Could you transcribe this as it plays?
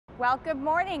Well, good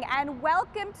morning and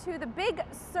welcome to the big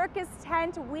circus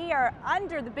tent. We are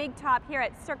under the big top here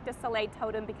at Cirque du Soleil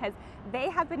Totem because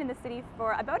they have been in the city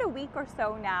for about a week or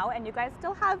so now, and you guys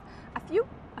still have a few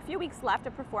weeks left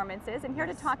of performances. And here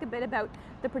to talk a bit about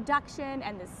the production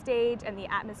and the stage and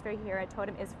the atmosphere here at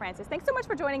Totem is Francis. Thanks so much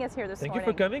for joining us here this morning. Thank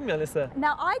you for coming, Melissa.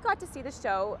 Now, I got to see the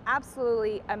show,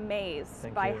 absolutely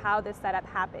amazed by how this setup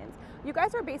happens. You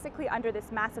guys are basically under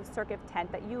this massive circus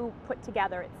tent that you put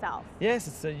together itself. Yes,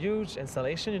 it's a huge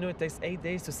installation. You know, it takes 8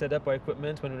 days to set up our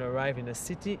equipment when we arrive in a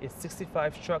city. It's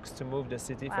 65 trucks to move the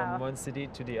city from one city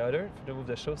to the other, to move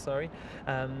the show, sorry.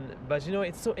 But you know,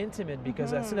 it's so intimate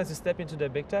because as soon as you step into the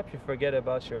big top, you forget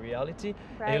about your reality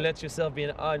and you let yourself be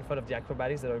in awe in front of the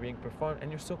acrobatics that are being performed,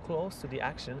 and you're so close to the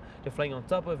action. They're flying on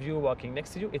top of you, walking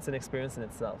next to you. It's an experience in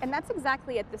itself. And that's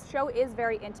exactly it. The show is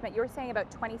very intimate. You were saying about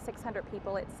 2,600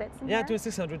 people it sits in here? Yeah,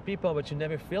 2,600 people, but you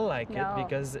never feel like it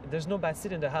because there's no bad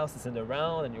seat in the house. It's in the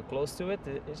round and you're close to it.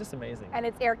 It's just amazing. And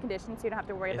it's air conditioned, so you don't have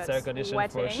to worry about air conditioned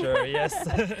sweating. for sure, yes.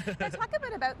 Now talk a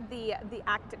bit about the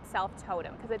act itself,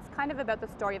 Totem, because it's kind of about the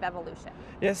story of evolution.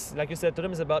 Yes, like you said,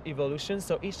 Totem is about evolution.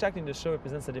 So each act in the show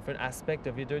represents a different aspect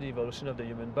of either the evolution of the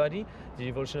human body, the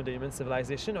evolution of the human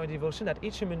civilization, or the evolution that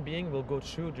each human being will go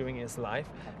through during his life.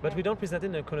 But we don't present it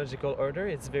in a chronological order.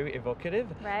 It's very evocative.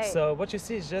 Right. So what you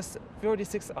see is just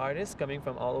 46 artists coming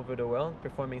from all over the world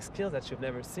performing skills that you've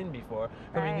never seen before.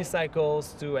 From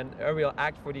unicycles to an aerial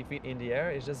act 40 feet in the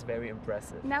air is just very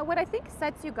impressive. Now, what I think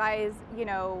sets you guys, you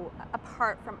know,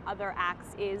 apart from other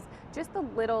acts is just the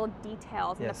little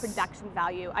details and the production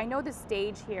value. I know the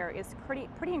stage here is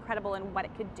pretty incredible in what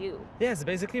it could do. Yes,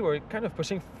 basically we're kind of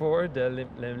pushing forward the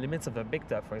limits of the big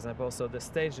top, for example. So the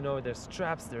stage, you know, there's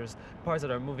straps, there's parts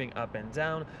that are moving up and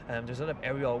down. There's a lot of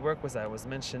aerial work, as I was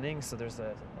mentioning. So there's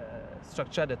a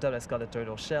structure at the top that's called a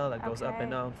turtle shell that goes up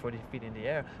and down 40 feet in the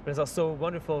air. But there's also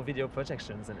wonderful video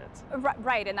projections in it.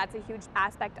 Right, and that's a huge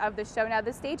aspect of the show. Now,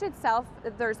 the stage itself,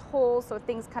 there's holes so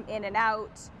things come in and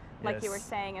out, like you were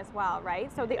saying as well,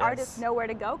 right? So the artists know where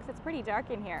to go because it's pretty dark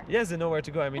in here. Yes, they know where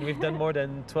to go. I mean, we've done more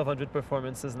than 1,200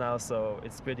 performances now, so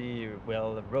it's pretty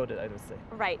well roaded, I would say.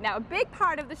 Right. Now, a big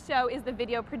part of the show is the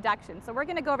video production. So we're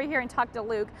going to go over here and talk to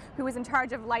Luke, who is in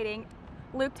charge of lighting.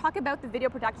 Luke, talk about the video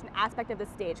production aspect of the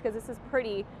stage, because this is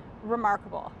pretty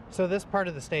remarkable. So this part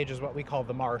of the stage is what we call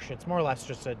the marsh. It's more or less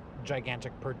just a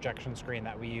gigantic projection screen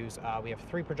that we use. We have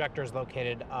 3 projectors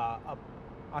located up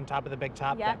on top of the big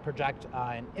top that project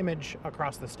an image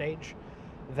across the stage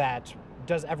that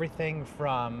does everything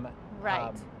from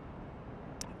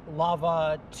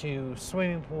lava to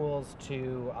swimming pools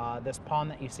to this pond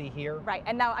that you see here. Right,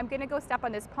 and now I'm going to go step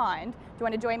on this pond. Do you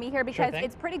want to join me here? Because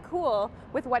it's pretty cool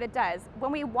with what it does.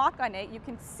 When we walk on it, you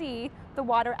can see the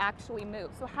water actually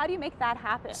move. So how do you make that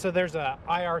happen? So there's a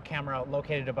IR camera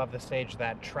located above the stage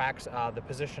that tracks the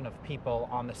position of people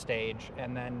on the stage,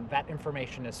 and then that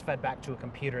information is fed back to a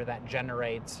computer that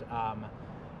generates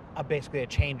basically a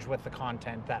change with the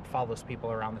content that follows people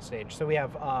around the stage. So we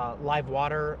have live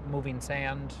water, moving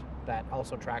sand that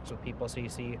also tracks with people, so you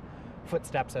see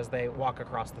footsteps as they walk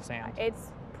across the sand.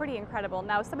 It's pretty incredible.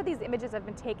 Now, some of these images have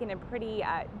been taken in pretty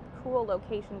cool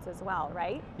locations as well,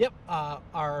 right? Yep.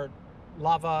 Our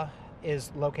lava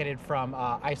is located from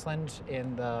Iceland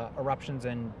in the eruptions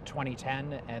in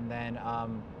 2010, and then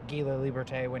Guy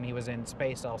Liberté, when he was in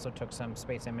space, also took some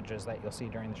space images that you'll see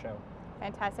during the show.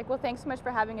 Fantastic. Well, thanks so much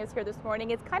for having us here this morning.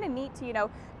 It's kind of neat to, you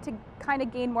know, to kind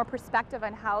of gain more perspective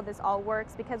on how this all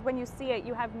works, because when you see it,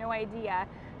 you have no idea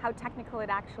how technical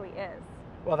it actually is.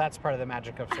 Well, that's part of the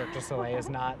magic of Cirque du Soleil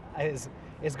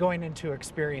is going in to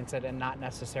experience it and not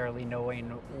necessarily knowing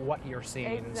what you're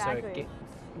seeing. Exactly. So it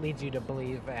leads you to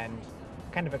believe and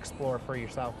kind of explore for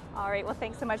yourself. All right, well,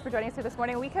 thanks so much for joining us here this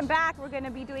morning. When we come back, we're going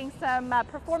to be doing some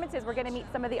performances. We're going to meet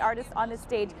some of the artists on the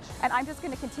stage, and I'm just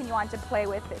going to continue on to play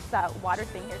with this water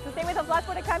thing here. So stay with us. Lots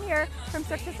more to come here from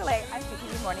Cirque du Soleil. I'm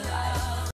CTV Morning Live.